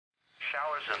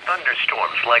Showers and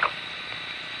thunderstorms like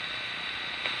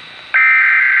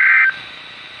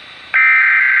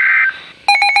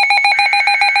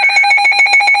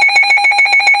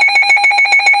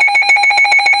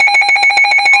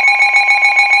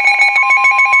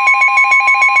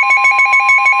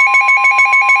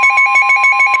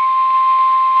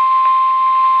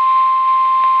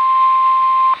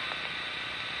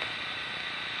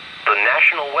the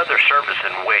National Weather Service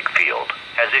in Wakefield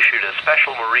has issued a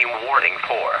special marine warning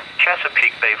for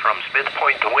Chesapeake Bay from Smith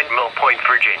Point to Windmill Point,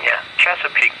 Virginia.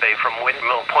 Chesapeake Bay from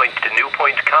Windmill Point to New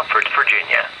Point Comfort,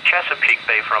 Virginia. Chesapeake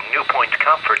Bay from New Point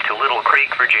Comfort to Little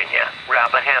Creek, Virginia.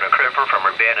 Rappahannock River from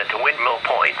Urbana to Windmill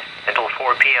Point until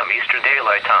 4 p.m. Eastern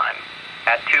Daylight Time.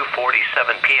 At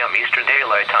 2:47 p.m. Eastern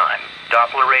Daylight Time,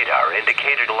 Doppler radar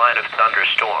indicated a line of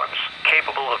thunderstorms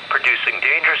capable of producing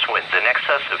dangerous winds in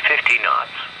excess of 50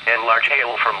 knots and large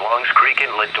hail from Longs Creek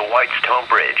Inlet to Whitestone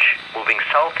Bridge, moving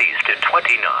southeast at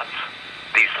 20 knots.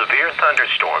 These severe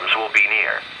thunderstorms will be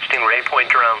near Stingray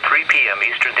Point around 3 p.m.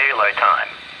 Eastern Daylight Time,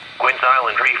 Gwynn's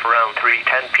Island Reef around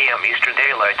 3:10 p.m. Eastern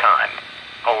Daylight Time,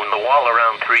 Hole in the Wall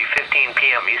around 3:15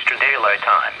 p.m. Eastern Daylight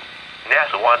Time,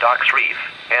 Nassau Docks Reef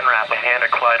and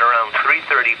Rappahannock Clyde around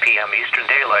 3:30 p.m. Eastern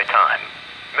Daylight Time.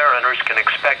 Mariners can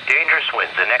expect dangerous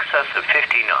winds in excess of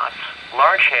 50 knots,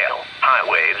 large hail, high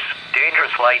waves,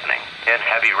 dangerous lightning, and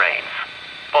heavy rains.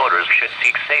 Boaters should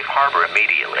seek safe harbor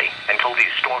immediately until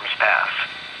these storms pass.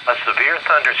 A severe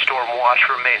thunderstorm watch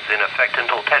remains in effect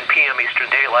until 10 p.m. Eastern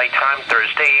Daylight Time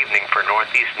Thursday evening for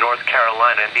Northeast North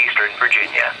Carolina and Eastern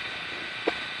Virginia.